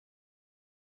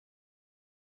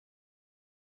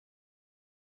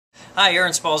Hi,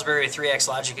 Aaron Spalsbury with 3X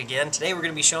Logic again. Today we're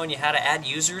going to be showing you how to add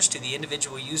users to the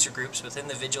individual user groups within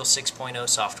the VIGIL 6.0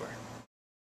 software.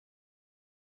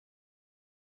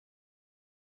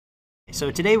 So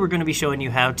today we're going to be showing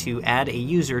you how to add a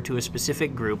user to a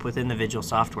specific group within the VIGIL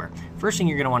software. First thing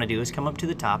you're going to want to do is come up to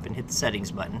the top and hit the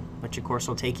settings button, which of course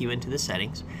will take you into the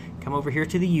settings. Come over here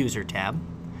to the user tab.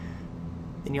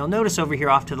 And you'll notice over here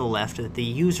off to the left that the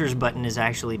users button is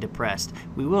actually depressed.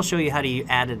 We will show you how to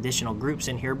add additional groups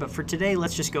in here, but for today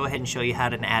let's just go ahead and show you how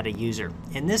to add a user.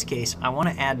 In this case, I want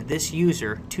to add this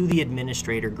user to the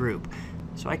administrator group.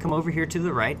 So I come over here to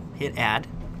the right, hit add,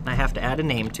 and I have to add a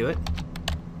name to it.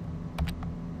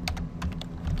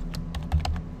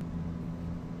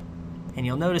 And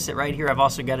you'll notice that right here I've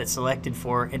also got it selected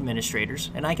for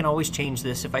administrators, and I can always change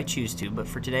this if I choose to, but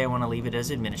for today I want to leave it as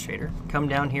administrator. Come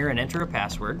down here and enter a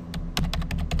password.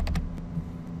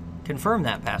 Confirm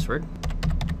that password.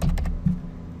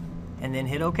 And then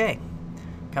hit OK.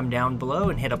 Come down below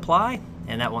and hit apply,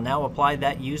 and that will now apply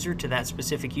that user to that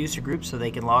specific user group so they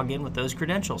can log in with those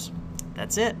credentials.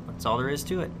 That's it. That's all there is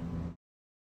to it.